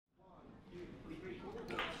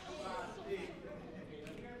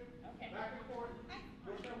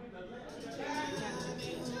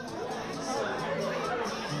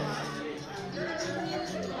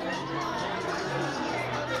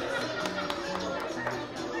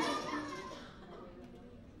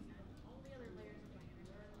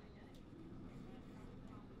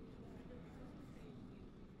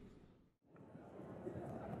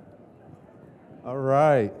All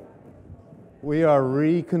right. We are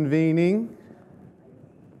reconvening,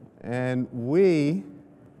 and we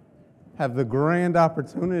have the grand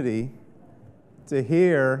opportunity to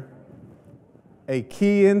hear a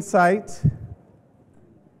key insight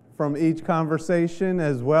from each conversation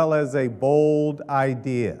as well as a bold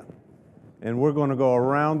idea. And we're going to go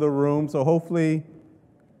around the room, so hopefully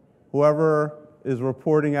whoever is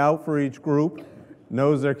reporting out for each group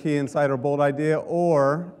knows their key insight or bold idea,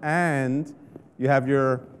 and you have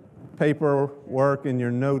your paperwork and your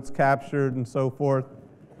notes captured and so forth.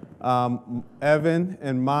 Evan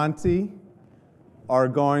and Monty are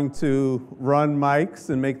going to run mics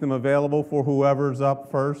and make them available for whoever's up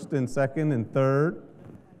first and second and third.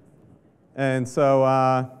 And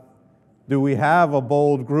so do we have a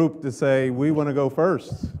bold group to say, we want to go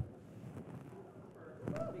first?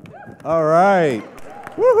 All right.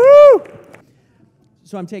 Woohoo!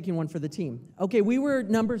 So I'm taking one for the team. Okay, we were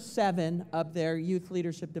number 7 up there, Youth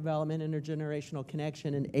Leadership Development, Intergenerational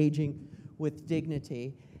Connection, and Aging with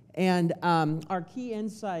Dignity. And our key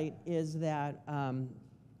insight is that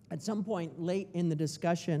at some point late in the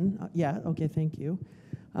discussion, thank you.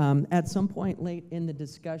 At some point late in the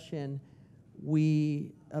discussion,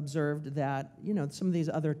 we observed that, some of these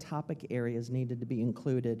other topic areas needed to be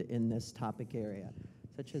included in this topic area,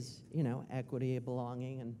 such as, equity,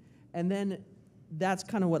 belonging, and then that's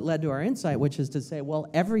kind of what led to our insight, which is to say, well,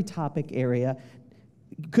 every topic area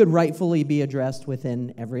could rightfully be addressed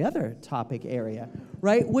within every other topic area,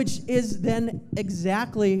 right? Which is then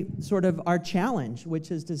exactly sort of our challenge,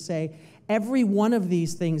 which is to say every one of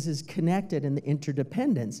these things is connected in the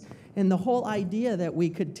interdependence. And the whole idea that we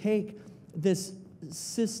could take this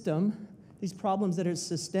system, these problems that are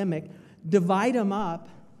systemic, divide them up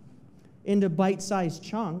into bite-sized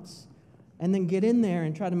chunks, and then get in there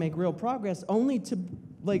and try to make real progress, only to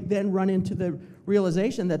then run into the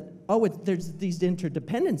realization that, there's these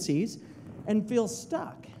interdependencies, and feel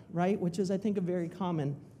stuck, right? Which is, I think, a very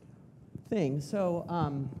common thing. So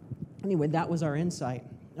anyway, that was our insight.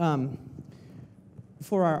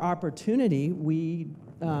 For our opportunity, we,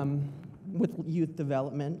 with youth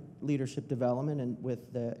development, leadership development, and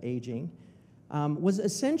with the aging, was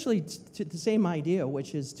essentially the same idea,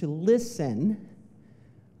 which is to listen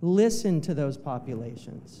to those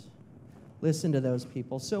populations, listen to those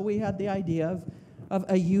people. So we had the idea of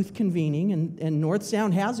a youth convening, and North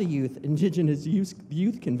Sound has a indigenous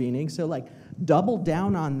youth convening, so double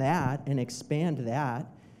down on that and expand that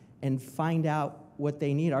and find out what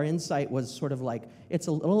they need. Our insight was sort of it's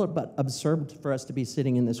a little bit absurd for us to be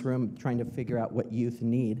sitting in this room trying to figure out what youth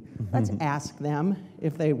need. Let's ask them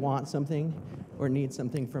if they want something or need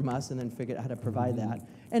something from us, and then figure out how to provide that.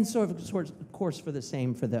 And so, of course, for the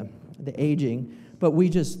same for the aging, but we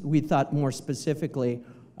thought more specifically,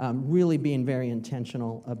 really being very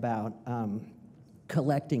intentional about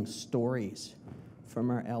collecting stories from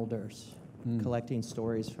our elders, collecting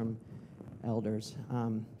stories from elders.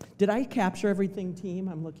 Did I capture everything, team?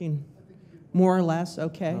 I'm looking more or less,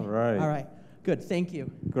 okay? All right. Good, thank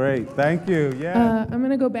you. Great, thank you, yeah. I'm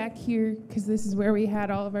gonna go back here because this is where we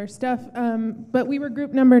had all of our stuff. But we were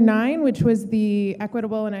group number 9, which was the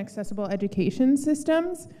equitable and accessible education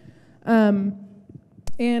systems.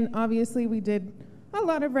 And obviously we did a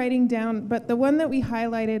lot of writing down, but the one that we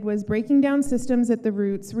highlighted was breaking down systems at the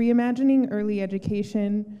roots, reimagining early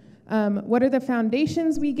education. What are the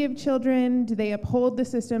foundations we give children? Do they uphold the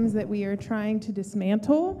systems that we are trying to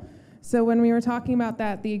dismantle? So when we were talking about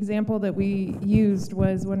that, the example that we used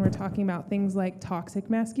was when we're talking about things like toxic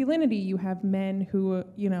masculinity. You have men who,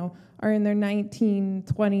 are in their 19,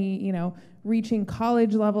 20, reaching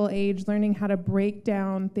college level age, learning how to break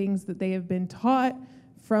down things that they have been taught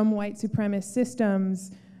from white supremacist systems.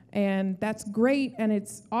 And that's great, and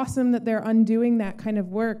it's awesome that they're undoing that kind of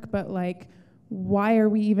work, but why are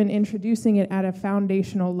we even introducing it at a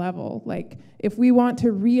foundational level? If we want to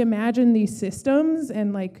reimagine these systems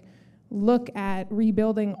and look at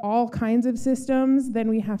rebuilding all kinds of systems, then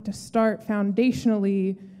we have to start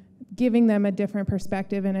foundationally giving them a different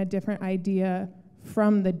perspective and a different idea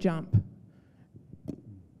from the jump.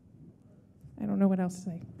 I don't know what else to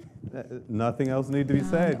say. Nothing else need to be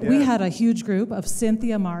said. Yeah. We had a huge group of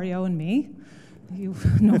Cynthia, Mario, and me. You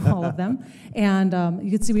know all of them. And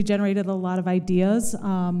you can see we generated a lot of ideas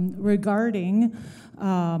regarding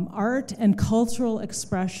art and cultural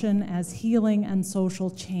expression as healing and social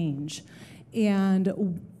change.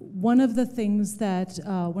 And one of the things that,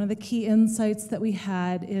 one of the key insights that we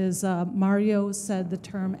had is Mario said the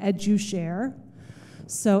term edu-share.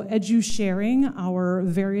 So sharing our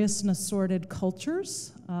various and assorted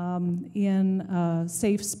cultures in a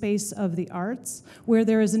safe space of the arts, where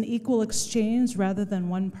there is an equal exchange rather than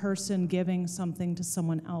one person giving something to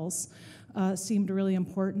someone else, seemed really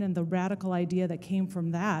important. And the radical idea that came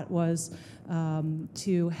from that was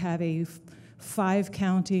to have a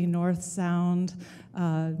 5-county North Sound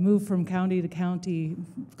move from county to county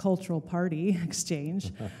cultural party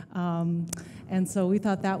exchange. And so we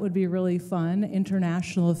thought that would be really fun.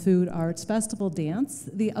 International Food Arts Festival dance.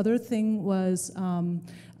 The other thing was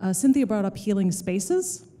Cynthia brought up healing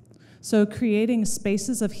spaces. So creating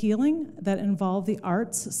spaces of healing that involve the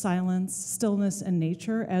arts, silence, stillness, and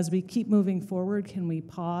nature. As we keep moving forward, can we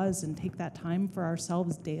pause and take that time for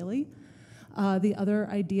ourselves daily? The other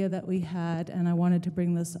idea that we had, and I wanted to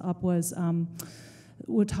bring this up, was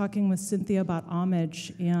we're talking with Cynthia about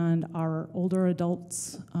homage and our older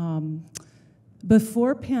adults.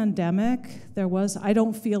 Before pandemic, I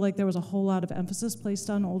don't feel like there was a whole lot of emphasis placed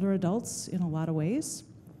on older adults in a lot of ways.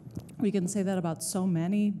 We can say that about so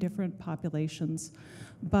many different populations.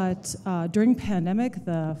 But during pandemic,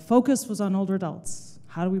 the focus was on older adults.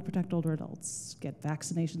 How do we protect older adults? Get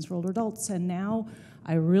vaccinations for older adults. And now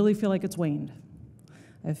I really feel like it's waned.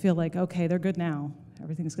 I feel like, okay, they're good now.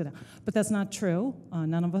 Everything's good now. But that's not true.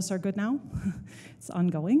 None of us are good now. It's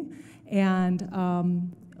ongoing.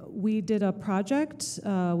 And we did a project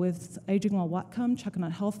with Aging While Whatcom,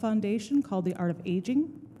 Chuckanut Health Foundation, called The Art of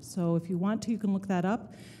Aging. So if you want to, you can look that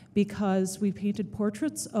up, because we painted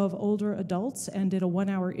portraits of older adults and did a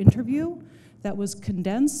 1-hour interview that was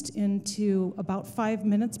condensed into about 5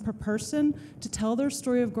 minutes per person to tell their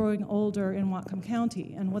story of growing older in Whatcom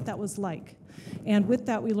County and what that was like. And with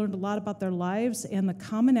that, we learned a lot about their lives and the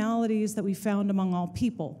commonalities that we found among all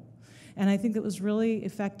people. And I think it was really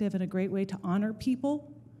effective and a great way to honor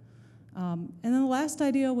people. And then the last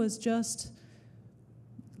idea was just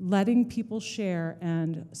letting people share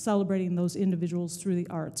and celebrating those individuals through the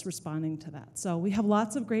arts, responding to that. So we have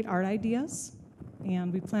lots of great art ideas,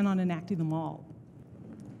 and we plan on enacting them all.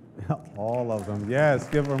 All of them, yes,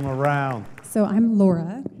 give them a round. So I'm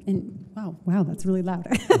Laura, and wow, that's really loud.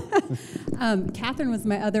 Catherine was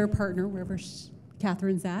my other partner, wherever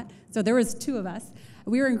Catherine's at. So there was 2 of us.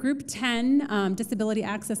 We were in group 10, Disability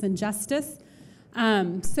Access and Justice.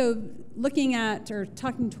 So looking at or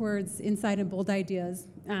talking towards Insight and Bold Ideas,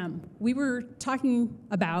 we were talking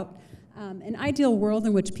about an ideal world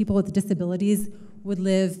in which people with disabilities would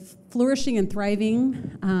live flourishing and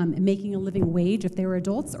thriving and making a living wage if they were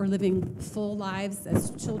adults, or living full lives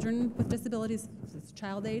as children with disabilities, as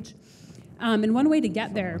child age. And one way to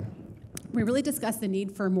get there, we really discussed the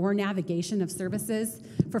need for more navigation of services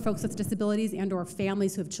for folks with disabilities and or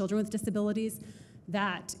families who have children with disabilities,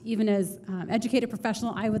 that even as educated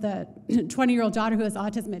professional, I with a 20-year-old daughter who has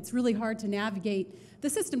autism, it's really hard to navigate the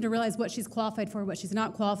system to realize what she's qualified for, what she's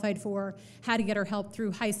not qualified for, how to get her help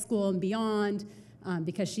through high school and beyond.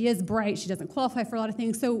 Because she is bright, she doesn't qualify for a lot of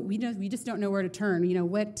things, so we just don't know where to turn. You know,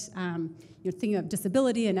 what you're thinking of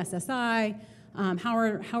disability and SSI.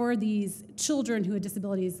 How are these children who have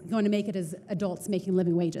disabilities going to make it as adults making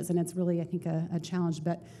living wages? And it's really, I think, a challenge.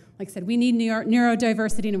 But like I said, we need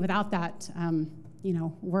neurodiversity, and without that,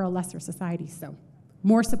 we're a lesser society. So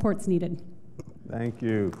more support's needed. Thank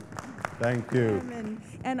you. Thank you.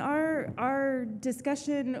 And our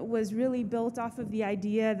discussion was really built off of the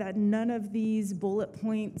idea that none of these bullet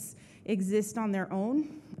points exist on their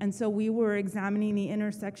own. And so we were examining the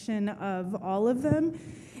intersection of all of them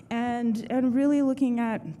and really looking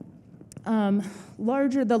at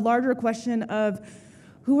the larger question of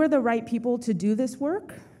who are the right people to do this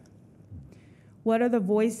work? What are the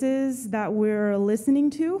voices that we're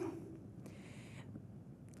listening to?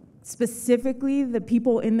 Specifically, the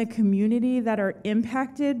people in the community that are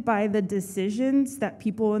impacted by the decisions that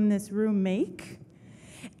people in this room make.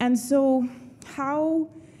 And so how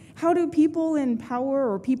do people in power,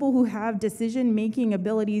 or people who have decision-making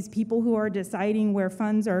abilities, people who are deciding where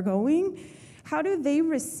funds are going, how do they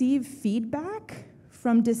receive feedback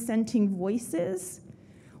from dissenting voices,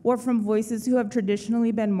 or from voices who have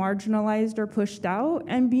traditionally been marginalized or pushed out,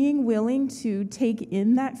 and being willing to take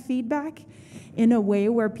in that feedback in a way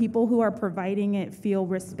where people who are providing it feel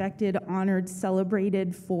respected, honored,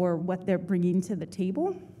 celebrated for what they're bringing to the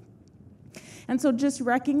table. And so just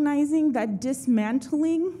recognizing that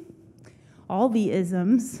dismantling all the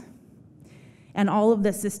isms and all of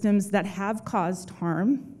the systems that have caused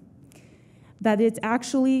harm, that it's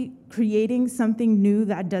actually creating something new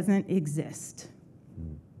that doesn't exist.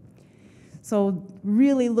 So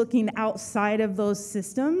really looking outside of those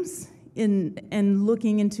systems and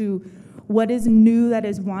looking into what is new that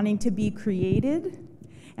is wanting to be created,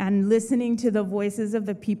 and listening to the voices of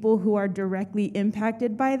the people who are directly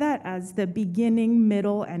impacted by that as the beginning,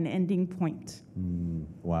 middle, and ending point.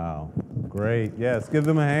 Wow, great. Yes, give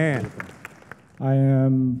them a hand. I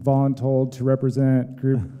am voluntold to represent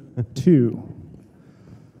Group 2.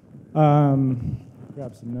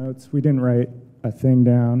 Grab some notes. We didn't write a thing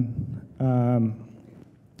down,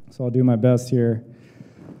 so I'll do my best here.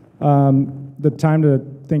 The time to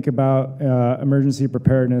think about emergency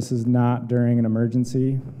preparedness is not during an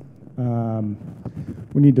emergency.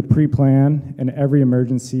 We need to pre-plan, and every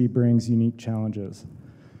emergency brings unique challenges.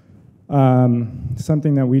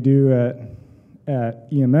 Something that we do at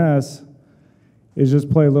EMS is just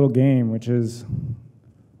play a little game, which is,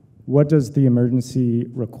 what does the emergency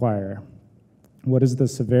require? What is the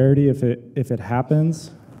severity if it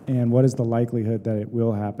happens, and what is the likelihood that it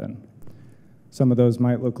will happen? Some of those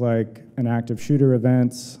might look like an active shooter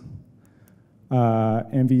events,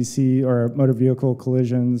 MVC or motor vehicle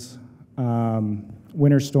collisions,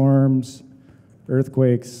 winter storms,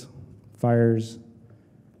 earthquakes, fires,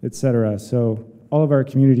 etc. So all of our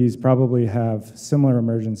communities probably have similar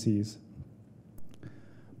emergencies.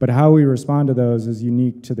 But how we respond to those is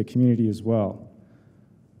unique to the community as well.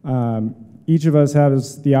 Each of us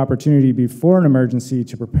has the opportunity before an emergency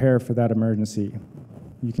to prepare for that emergency.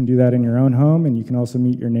 You can do that in your own home, and you can also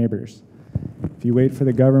meet your neighbors. If you wait for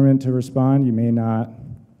the government to respond, you may not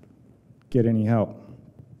get any help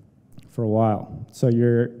for a while. So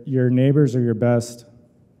your neighbors are your best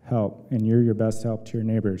help, and you're your best help to your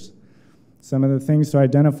neighbors. Some of the things to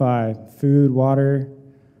identify: food, water.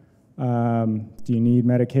 Do you need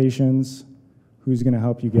medications? Who's going to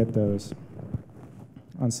help you get those?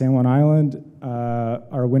 On San Juan Island,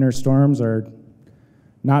 our winter storms are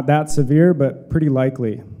not that severe, but pretty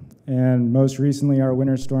likely. And most recently, our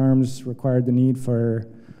winter storms required the need for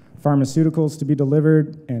pharmaceuticals to be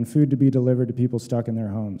delivered and food to be delivered to people stuck in their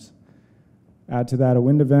homes. Add to that a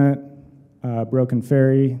wind event, broken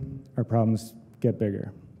ferry, our problems get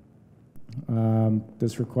bigger.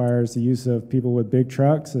 This requires the use of people with big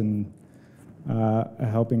trucks and a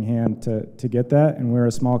helping hand to get that, and we're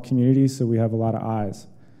a small community, so we have a lot of eyes.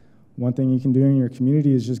 One thing you can do in your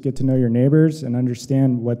community is just get to know your neighbors and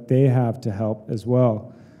understand what they have to help as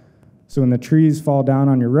well. So when the trees fall down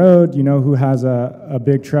on your road, you know who has a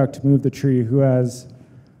big truck to move the tree, who has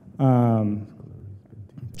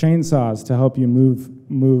chainsaws to help you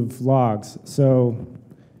move logs. So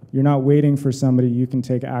you're not waiting for somebody, you can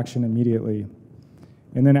take action immediately.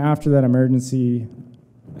 And then after that emergency,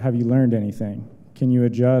 have you learned anything? Can you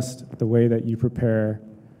adjust the way that you prepare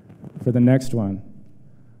for the next one?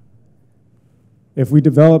 If we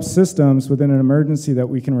develop systems within an emergency that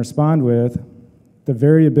we can respond with, the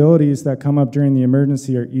variabilities that come up during the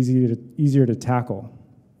emergency are easier to tackle.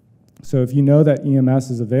 So if you know that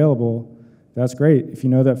EMS is available, that's great. If you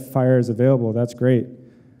know that fire is available, that's great.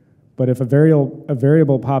 But if a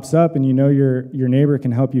variable pops up and you know your neighbor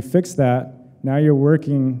can help you fix that, now you're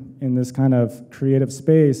working in this kind of creative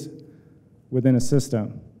space within a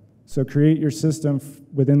system. So create your system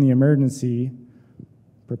within the emergency,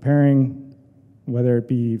 preparing, whether it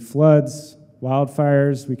be floods,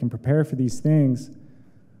 wildfires, we can prepare for these things,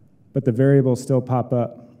 but the variables still pop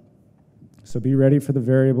up. So be ready for the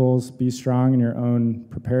variables, be strong in your own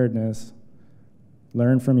preparedness,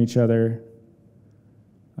 learn from each other.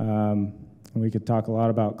 And we could talk a lot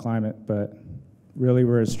about climate, but really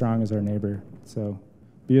we're as strong as our neighbor. So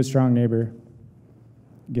be a strong neighbor,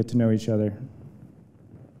 get to know each other.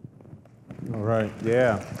 All right,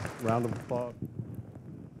 yeah, round of applause.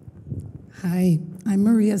 Hi, I'm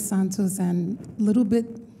Maria Santos, and a little bit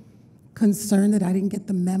concerned that I didn't get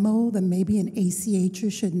the memo that maybe an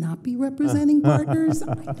ACHer should not be representing partners.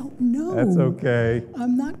 I don't know. That's okay.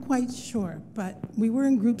 I'm not quite sure, but we were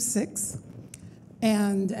in Group 6,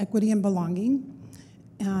 and Equity and Belonging.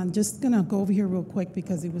 And just gonna go over here real quick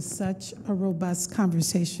because it was such a robust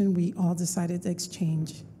conversation. We all decided to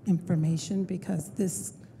exchange information because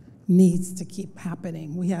this needs to keep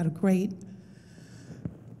happening. We had a great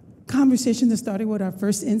conversation that started with our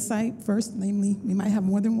first insight first, namely, we might have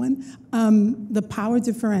more than one. The power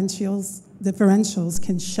differentials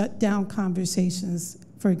can shut down conversations.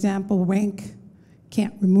 For example, rank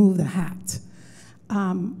can't remove the hat.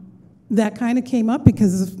 That kind of came up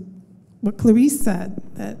because of what Clarice said,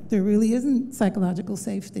 that there really isn't psychological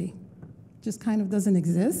safety. Just kind of doesn't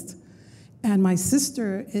exist. And my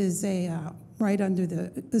sister is right under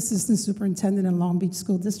the assistant superintendent in Long Beach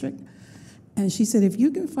School District. And she said, if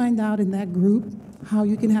you can find out in that group how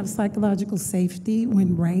you can have psychological safety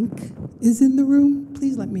when rank is in the room,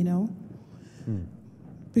 please let me know.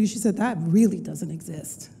 Because she said that really doesn't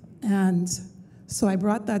exist. And so I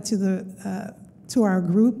brought that to to our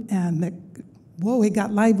group, and whoa, it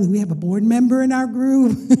got lively. We have a board member in our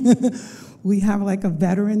group. We have like a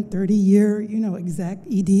veteran 30-year, exec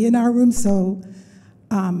ED in our room. So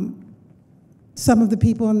some of the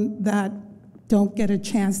people that don't get a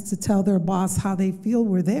chance to tell their boss how they feel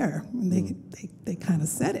were there. And they kind of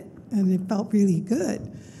said it, and it felt really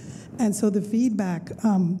good. And so the feedback,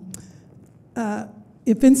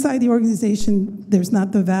 if inside the organization there's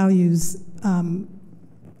not the values,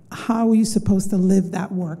 how are you supposed to live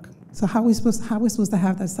that work? So how are we supposed to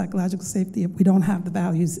have that psychological safety if we don't have the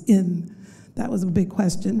values in? That was a big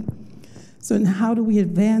question. So and how do we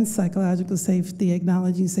advance psychological safety,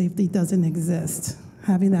 acknowledging safety doesn't exist?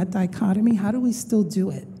 Having that dichotomy, how do we still do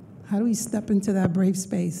it? How do we step into that brave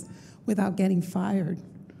space without getting fired?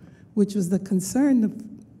 Which was the concern of,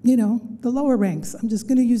 the lower ranks. I'm just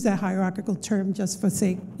gonna use that hierarchical term just for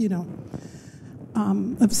sake,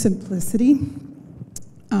 of simplicity.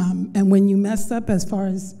 And when you mess up as far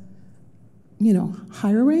as,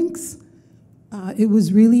 higher ranks, it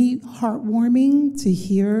was really heartwarming to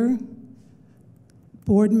hear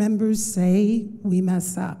board members say, we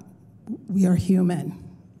mess up. We are human.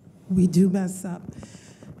 We do mess up.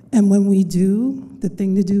 And when we do, the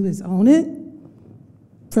thing to do is own it.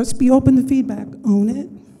 First, be open to feedback, own it.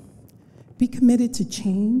 Be committed to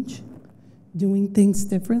change, doing things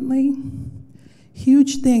differently.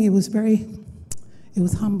 Huge thing, it was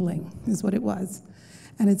humbling, is what it was.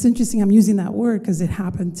 And it's interesting, I'm using that word because it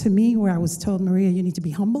happened to me where I was told, Maria, you need to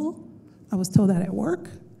be humble. I was told that at work.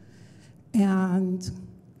 And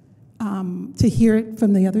to hear it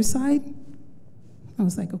from the other side, I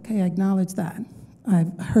was like, okay, I acknowledge that.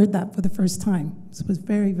 I've heard that for the first time. So it was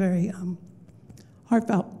very, very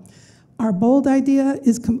heartfelt. Our bold idea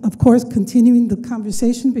is, of course, continuing the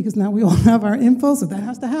conversation because now we all have our info, so that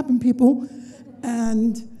has to happen, people.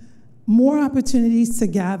 And more opportunities to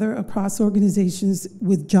gather across organizations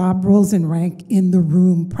with job roles and rank in the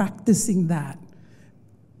room, practicing that.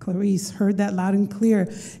 Clarice heard that loud and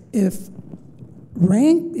clear. If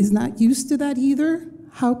rank is not used to that either,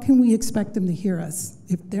 how can we expect them to hear us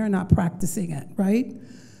if they're not practicing it, right?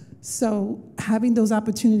 So having those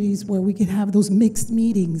opportunities where we can have those mixed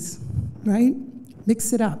meetings, right?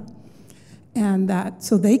 Mix it up. And that,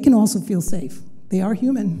 so they can also feel safe. They are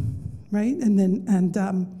human, right? And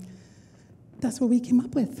that's what we came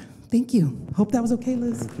up with. Thank you. Hope that was okay,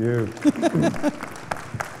 Liz. Thank you.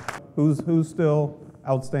 Who's still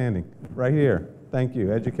outstanding? Right here. Thank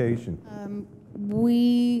you. Education.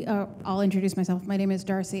 I'll introduce myself. My name is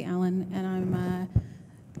Darcy Allen, and I'm a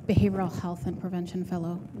Behavioral Health and Prevention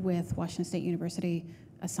Fellow with Washington State University,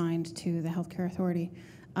 assigned to the Healthcare Authority.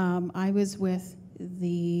 I was with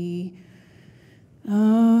the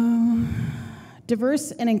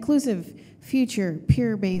Diverse and Inclusive Future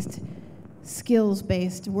Peer-Based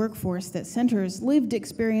Skills-Based Workforce that centers lived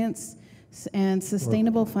experience and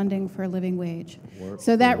sustainable funding for a living wage.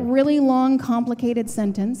 So that really long, complicated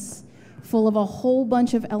sentence full of a whole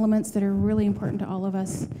bunch of elements that are really important to all of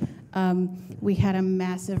us. We had a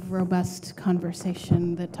massive, robust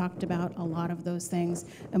conversation that talked about a lot of those things,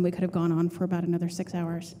 and we could have gone on for about another 6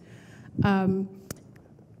 hours.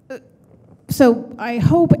 So I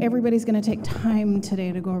hope everybody's going to take time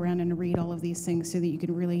today to go around and read all of these things so that you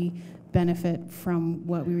can really benefit from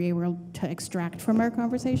what we were able to extract from our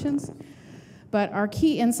conversations. But our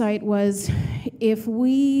key insight was, if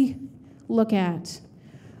we look at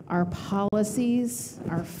our policies,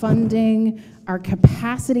 our funding, our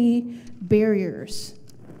capacity barriers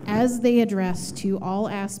as they address to all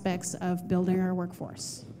aspects of building our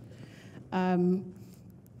workforce,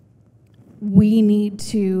 we need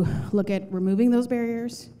to look at removing those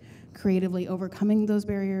barriers, creatively overcoming those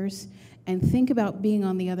barriers, and think about being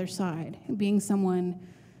on the other side, being someone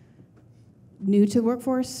new to the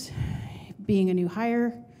workforce, being a new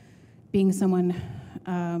hire, being someone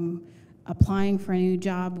applying for a new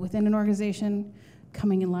job within an organization,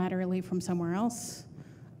 coming in laterally from somewhere else.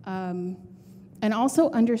 And also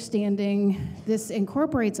understanding, this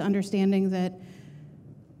incorporates understanding that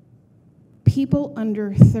people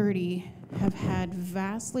under 30 have had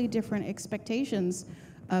vastly different expectations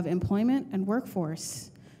of employment and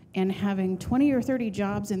workforce, and having 20 or 30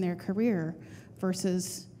 jobs in their career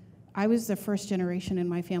versus, I was the first generation in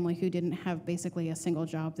my family who didn't have basically a single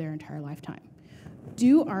job their entire lifetime.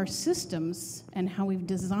 Do our systems and how we've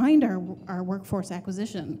designed our workforce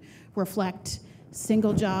acquisition reflect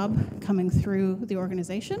single job coming through the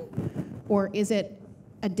organization, or is it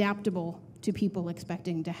adaptable to people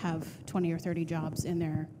expecting to have 20 or 30 jobs in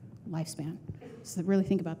their lifespan? So really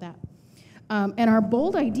think about that. And our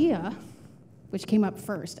bold idea which came up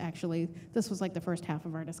first, actually. This was like the first half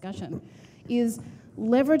of our discussion, is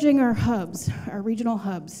leveraging our hubs, our regional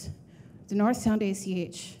hubs, the North Sound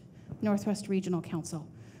ACH, Northwest Regional Council,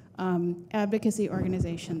 advocacy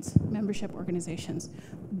organizations, membership organizations,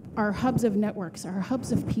 our hubs of networks, our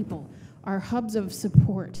hubs of people, our hubs of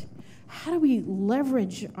support. How do we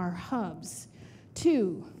leverage our hubs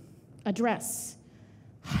to address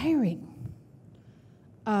hiring,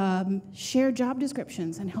 share job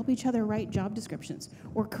descriptions and help each other write job descriptions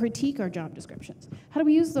or critique our job descriptions? How do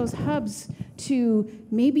we use those hubs to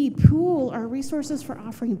maybe pool our resources for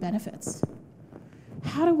offering benefits?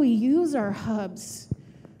 How do we use our hubs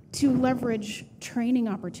to leverage training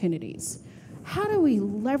opportunities? How do we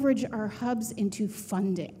leverage our hubs into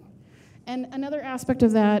funding? And another aspect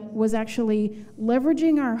of that was actually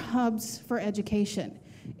leveraging our hubs for education.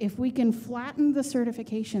 If we can flatten the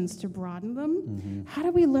certifications to broaden them, how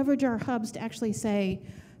do we leverage our hubs to actually say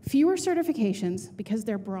fewer certifications because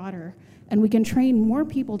they're broader, and we can train more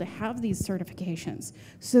people to have these certifications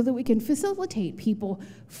so that we can facilitate people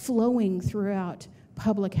flowing throughout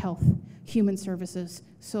public health, human services,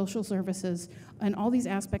 social services, and all these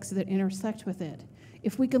aspects that intersect with it.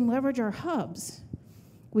 If we can leverage our hubs,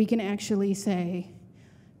 we can actually say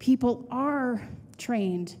people are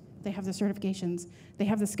trained, they have the certifications, they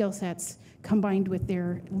have the skill sets combined with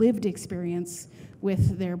their lived experience,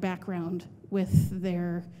 with their background, with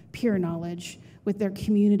their peer knowledge, with their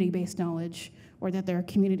community-based knowledge, or that they're a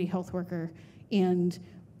community health worker. And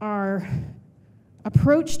our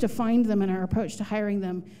approach to find them and our approach to hiring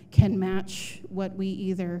them can match what we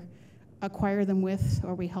either acquire them with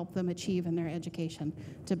or we help them achieve in their education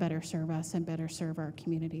to better serve us and better serve our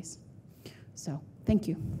communities. So, thank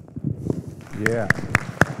you. Yeah.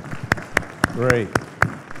 Great.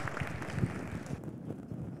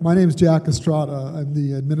 My name is Jack Estrada. I'm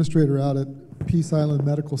the administrator out at Peace Island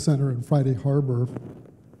Medical Center in Friday Harbor.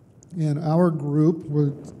 And our group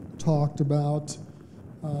talked about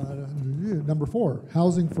number 4,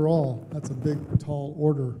 housing for all. That's a big, tall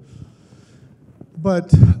order.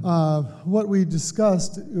 But what we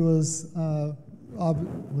discussed was, well,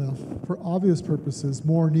 for obvious purposes,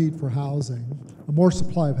 more need for housing, more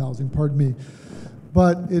supply of housing, pardon me.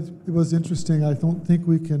 But it was interesting. I don't think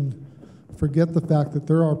we can forget the fact that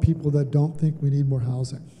there are people that don't think we need more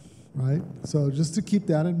housing, right? So just to keep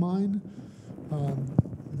that in mind,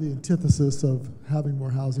 the antithesis of having more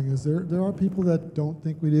housing is there are people that don't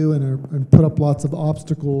think we do and put up lots of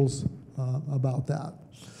obstacles about that.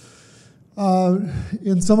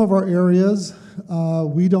 In some of our areas,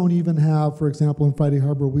 we don't even have, for example, in Friday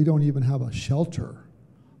Harbor, we don't even have a shelter,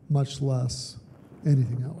 much less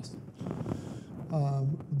anything else.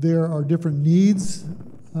 There are different needs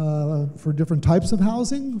for different types of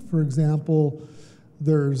housing. For example,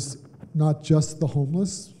 there's not just the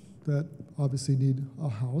homeless that obviously need a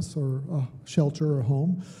house or a shelter or a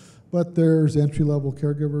home, but there's entry-level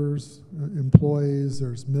caregivers, employees,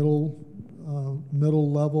 there's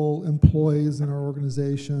middle-level employees in our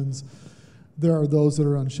organizations. There are those that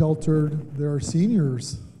are unsheltered. There are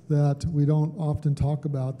seniors that we don't often talk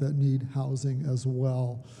about that need housing as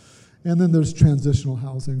well. And then there's transitional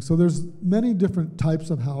housing. So there's many different types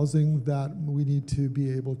of housing that we need to be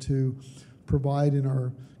able to provide in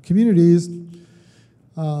our communities.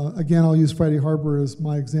 Again, I'll use Friday Harbor as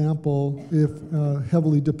my example. If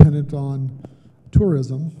heavily dependent on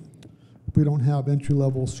tourism, if we don't have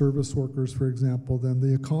entry-level service workers, for example, then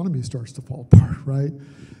the economy starts to fall apart, right?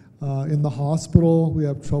 In the hospital, we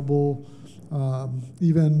have trouble.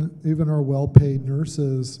 Even our well-paid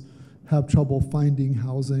nurses have trouble finding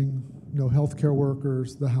housing. You know, healthcare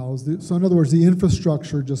workers, the house. So in other words, the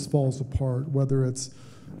infrastructure just falls apart, whether it's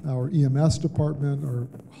our EMS department, our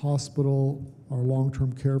hospital, our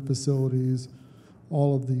long-term care facilities,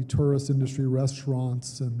 all of the tourist industry,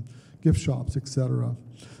 restaurants and gift shops, et cetera.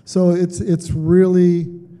 So it's really,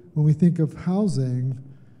 when we think of housing,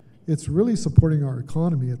 it's really supporting our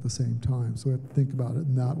economy at the same time. So we have to think about it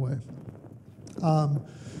in that way.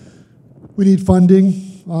 We need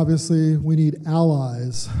funding, obviously. We need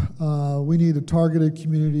allies. We need a targeted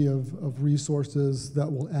community of resources that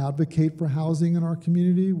will advocate for housing in our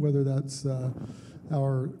community, whether that's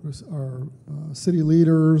our city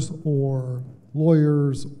leaders or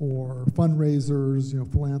lawyers or fundraisers,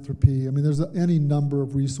 philanthropy. I mean, there's any number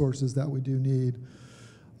of resources that we do need.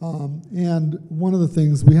 And one of the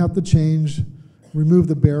things we have to remove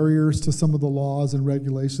the barriers to some of the laws and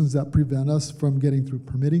regulations that prevent us from getting through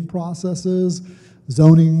permitting processes,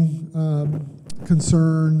 zoning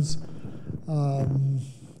concerns,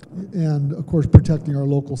 and of course protecting our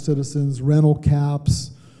local citizens, rental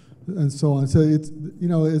caps, and so on. So it's, you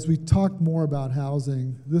know, as we talk more about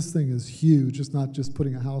housing, this thing is huge. It's not just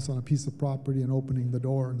putting a house on a piece of property and opening the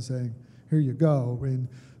door and saying, here you go. I mean,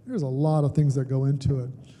 there's a lot of things that go into it.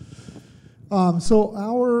 So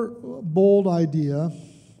our bold idea,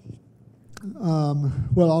 well,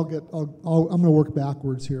 I'm going to work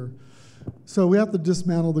backwards here. So we have to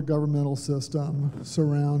dismantle the governmental system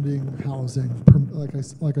surrounding housing,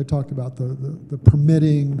 like I talked about, the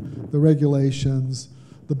permitting, the regulations,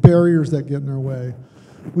 the barriers that get in our way.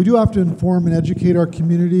 We do have to inform and educate our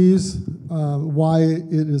communities why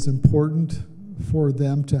it is important for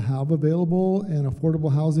them to have available and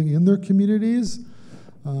affordable housing in their communities.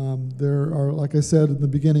 There are, like I said in the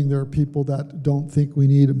beginning, there are people that don't think we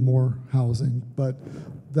need more housing, but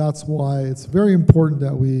that's why it's very important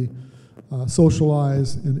that we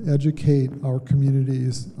socialize and educate our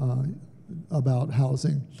communities about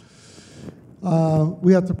housing.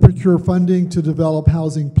 We have to procure funding to develop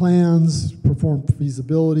housing plans, perform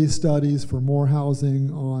feasibility studies for more housing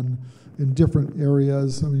in different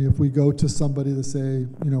areas. I mean, if we go to somebody to say,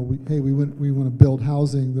 you know, hey, we want to build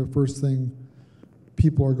housing, the first thing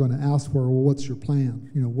people are going to ask for, well, what's your plan?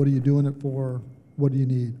 You know, what are you doing it for? What do you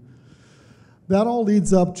need? That all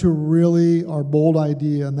leads up to really our bold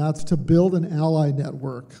idea, and that's to build an ally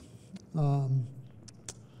network. And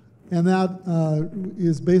that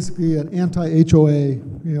is basically an anti-HOA,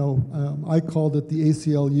 you know, I called it the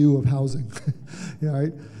ACLU of housing,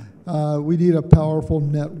 right? We need a powerful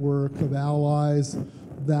network of allies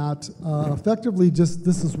that effectively just,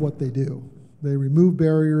 this is what they do. They remove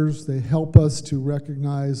barriers, they help us to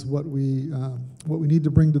recognize what we need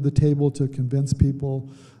to bring to the table to convince people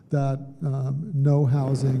that no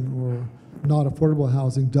housing or not affordable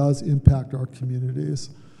housing does impact our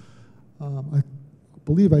communities. I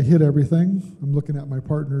believe I hit everything. I'm looking at my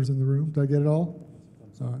partners in the room. Did I get it all?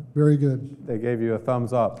 All right, very good. They gave you a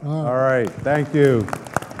thumbs up. All right, thank you.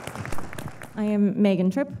 I am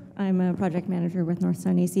Megan Tripp. I'm a project manager with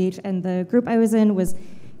Northtown ACH, and the group I was in was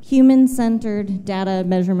human-centered data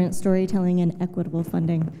measurement, storytelling, and equitable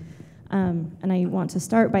funding. And I want to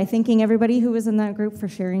start by thanking everybody who was in that group for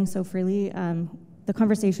sharing so freely. The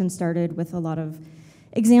conversation started with a lot of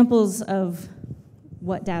examples of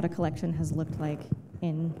what data collection has looked like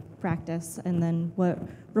in practice, and then what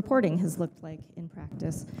reporting has looked like in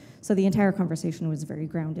practice. So the entire conversation was very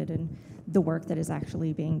grounded in the work that is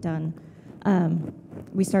actually being done.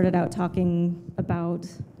 We started out talking about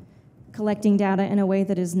collecting data in a way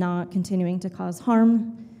that is not continuing to cause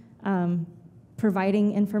harm,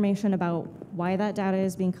 providing information about why that data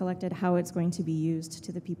is being collected, how it's going to be used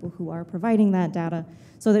to the people who are providing that data,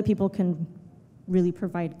 so that people can really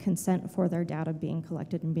provide consent for their data being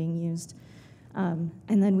collected and being used. And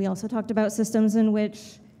then we also talked about systems in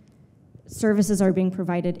which services are being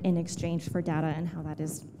provided in exchange for data and how that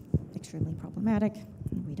is extremely problematic.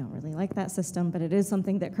 We don't really like that system, but it is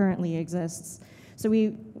something that currently exists. So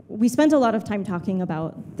we spent a lot of time talking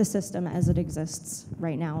about the system as it exists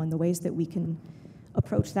right now and the ways that we can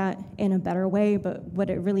approach that in a better way, but what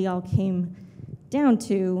it really all came down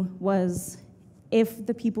to was if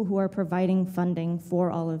the people who are providing funding for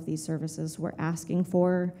all of these services were asking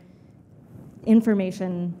for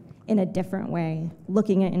information in a different way,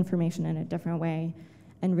 looking at information in a different way,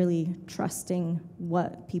 and really trusting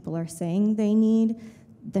what people are saying they need,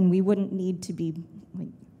 then we wouldn't need to be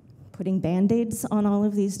putting Band-Aids on all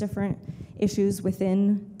of these different issues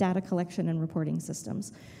within data collection and reporting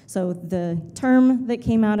systems. So the term that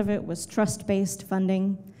came out of it was trust-based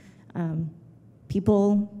funding.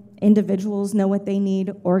 Individuals know what they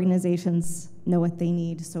need, organizations know what they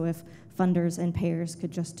need. So if funders and payers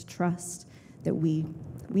could just trust that we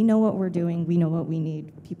know what we're doing, we know what we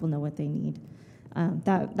need, people know what they need.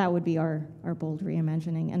 That would be our bold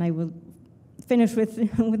reimagining. And I will finish with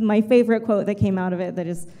my favorite quote that came out of it that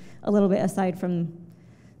is a little bit aside from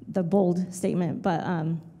the bold statement, but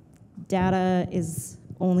data is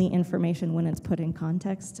only information when it's put in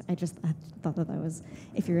context. I thought that was,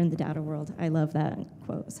 if you're in the data world, I love that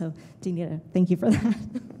quote. So Dinita, thank you for that.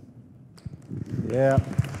 Yeah,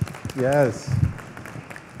 yes.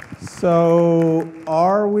 So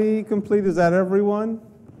are we complete? Is that everyone?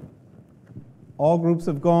 All groups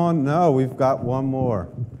have gone? No, we've got one more.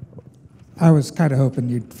 I was kind of hoping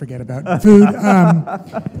you'd forget about food.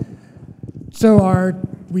 So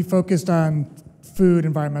we focused on food,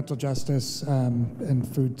 environmental justice, and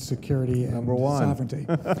food security and sovereignty.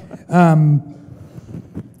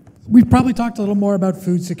 We've probably talked a little more about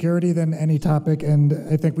food security than any topic, and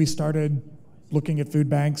I think we started looking at food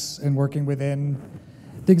banks and working within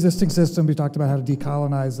the existing system. We talked about how to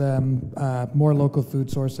decolonize them, more local food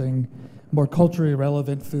sourcing, more culturally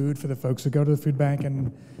relevant food for the folks who go to the food bank,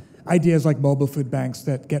 and ideas like mobile food banks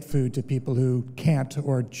that get food to people who can't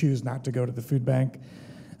or choose not to go to the food bank.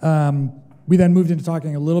 We then moved into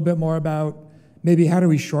talking a little bit more about maybe how do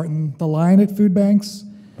we shorten the line at food banks.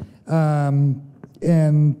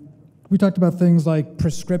 And we talked about things like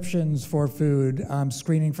prescriptions for food,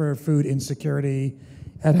 screening for food insecurity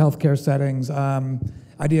at healthcare settings,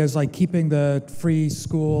 ideas like keeping the free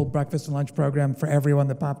school breakfast and lunch program for everyone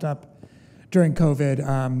that popped up during COVID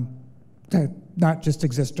to not just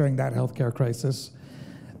exist during that healthcare crisis,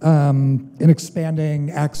 and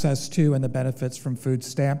expanding access to and the benefits from food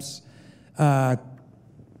stamps. I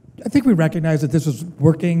think we recognize that this was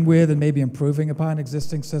working with and maybe improving upon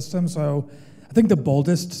existing systems, so I think the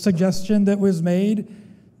boldest suggestion that was made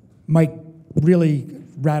might really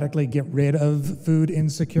radically get rid of food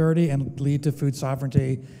insecurity and lead to food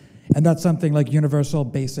sovereignty, and that's something like universal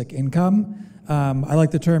basic income. I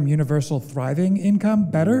like the term universal thriving income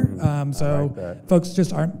better, so like folks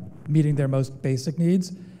just aren't meeting their most basic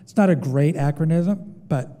needs. It's not a great acronym,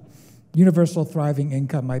 but universal thriving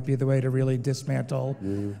income might be the way to really dismantle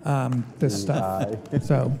this stuff.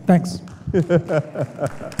 So, thanks.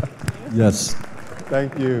 Yes.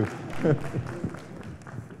 Thank you.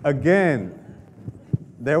 Again,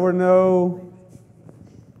 there was no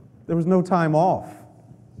time off.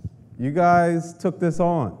 You guys took this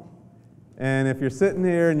on. And if you're sitting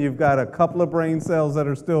here and you've got a couple of brain cells that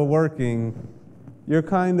are still working, you're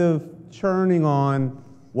kind of churning on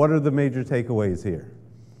what are the major takeaways here,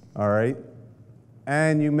 all right?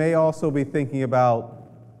 And you may also be thinking about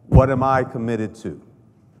what am I committed to,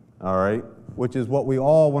 all right? Which is what we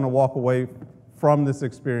all want to walk away from this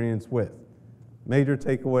experience with. Major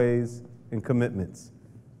takeaways and commitments.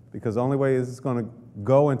 Because the only way this is going to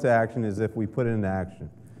go into action is if we put it into action.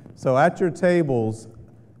 So at your tables,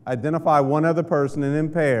 identify one other person and in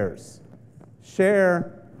pairs.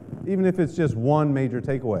 Share, even if it's just one major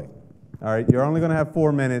takeaway. All right, you're only going to have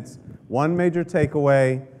 4 minutes, one major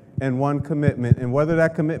takeaway and one commitment. And whether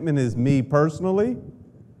that commitment is me personally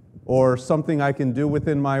or something I can do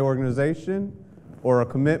within my organization or a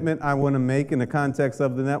commitment I want to make in the context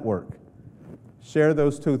of the network. Share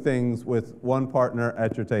those two things with one partner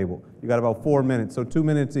at your table. You got about 4 minutes, so 2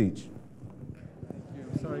 minutes each.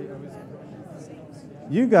 Sorry,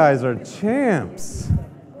 you guys are champs.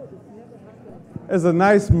 There's a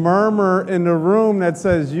nice murmur in the room that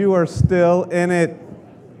says you are still in it.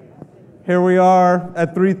 Here we are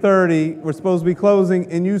at 3:30. We're supposed to be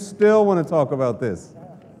closing, and you still want to talk about this.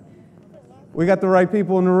 We got the right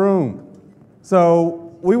people in the room.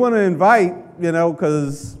 So we want to invite,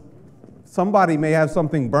 because somebody may have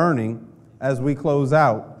something burning as we close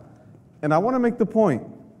out. And I want to make the point.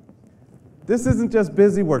 This isn't just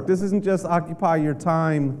busy work. This isn't just occupy your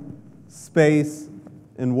time, space,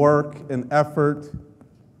 and work and effort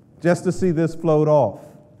just to see this float off.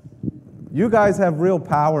 You guys have real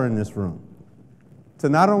power in this room to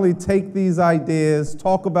not only take these ideas,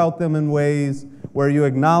 talk about them in ways where you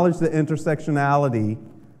acknowledge the intersectionality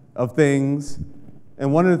of things.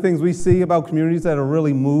 And one of the things we see about communities that are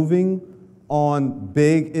really moving on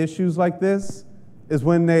big issues like this is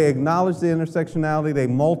when they acknowledge the intersectionality, they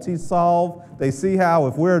multi-solve, they see how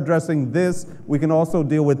if we're addressing this, we can also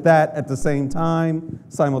deal with that at the same time,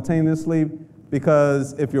 simultaneously,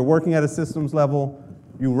 because if you're working at a systems level,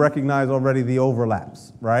 you recognize already the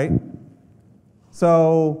overlaps, right?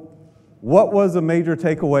 So what was a major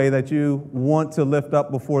takeaway that you want to lift up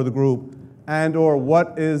before the group, and or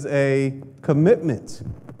what is a commitment?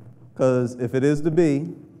 Because if it is to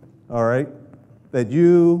be, all right, that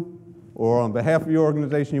you, or on behalf of your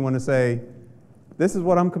organization, you want to say, this is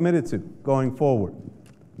what I'm committed to going forward.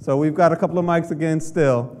 So we've got a couple of mics again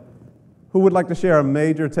still. Who would like to share a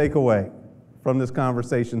major takeaway from this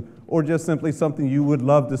conversation, or just simply something you would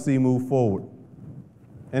love to see move forward?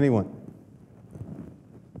 Anyone?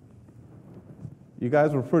 You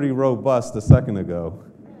guys were pretty robust a second ago.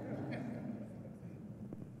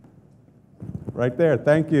 Right there,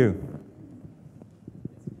 thank you.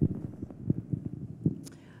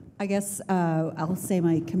 I guess I'll say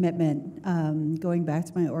my commitment, going back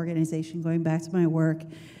to my organization, going back to my work,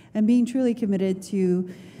 and being truly committed to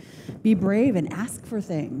be brave and ask for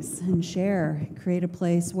things and share, create a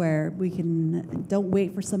place where we can, don't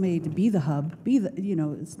wait for somebody to be the hub,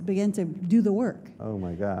 begin to do the work. Oh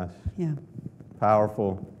my gosh. Yeah.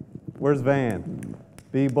 Powerful. Where's Van?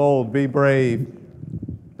 Be bold, be brave.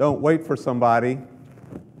 Don't wait for somebody.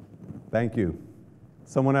 Thank you.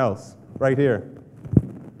 Someone else, right here.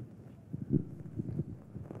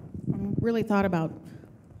 Really thought about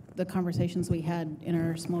the conversations we had in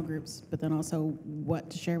our small groups, but then also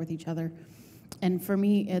what to share with each other. And for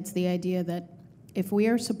me, it's the idea that if we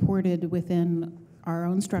are supported within our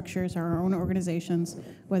own structures, our own organizations,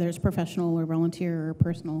 whether it's professional or volunteer or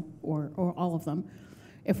personal or all of them,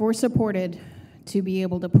 if we're supported to be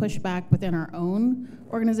able to push back within our own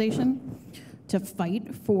organization, to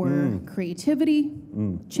fight for creativity,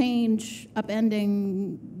 change,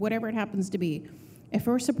 upending, whatever it happens to be, if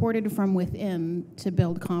we're supported from within to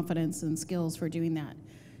build confidence and skills for doing that,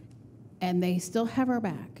 and they still have our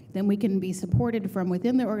back, then we can be supported from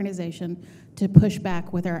within the organization to push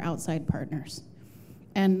back with our outside partners.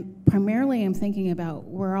 And primarily I'm thinking about,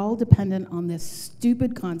 we're all dependent on this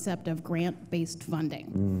stupid concept of grant-based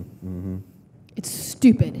funding. It's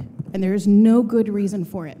stupid, and there's no good reason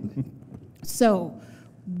for it. So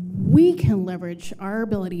we can leverage our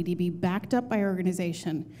ability to be backed up by our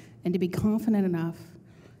organization and to be confident enough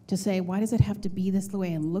to say, why does it have to be this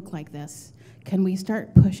way and look like this? Can we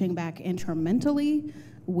start pushing back incrementally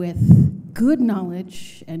with good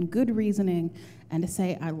knowledge and good reasoning, and to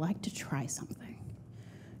say, I'd like to try something.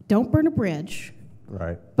 Don't burn a bridge,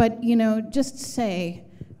 right? But just say,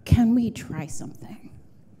 can we try something?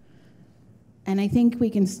 And I think we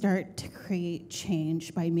can start to create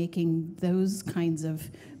change by making those kinds of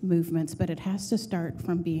movements, but it has to start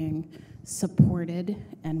from being supported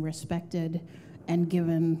and respected and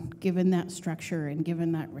given that structure and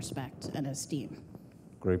given that respect and esteem.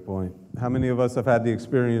 Great point. How many of us have had the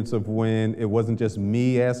experience of when it wasn't just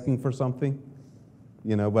me asking for something,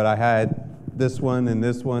 but I had this one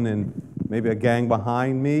and maybe a gang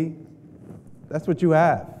behind me? That's what you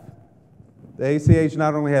have. The ACH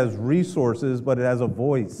not only has resources, but it has a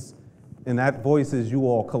voice, and that voice is you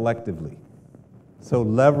all collectively. So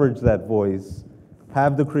leverage that voice,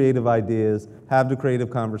 have the creative ideas, have the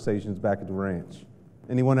creative conversations back at the ranch.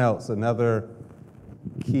 Anyone else? Another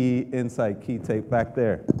key insight, key take back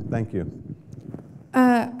there. Thank you.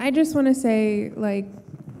 I just want to say,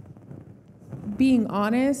 being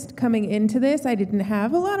honest, coming into this, I didn't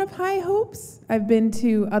have a lot of high hopes. I've been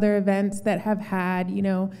to other events that have had,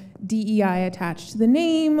 DEI attached to the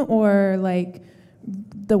name, or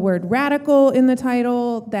the word radical in the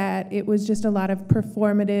title, that it was just a lot of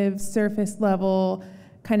performative, surface level,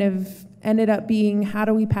 kind of ended up being, how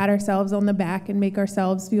do we pat ourselves on the back and make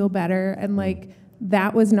ourselves feel better? And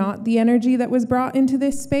that was not the energy that was brought into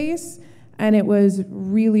this space. And it was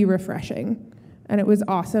really refreshing. And it was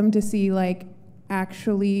awesome to see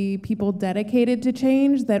actually people dedicated to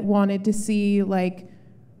change that wanted to see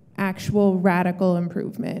actual radical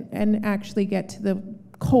improvement and actually get to the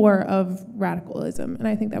core of radicalism. And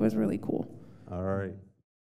I think that was really cool. All right.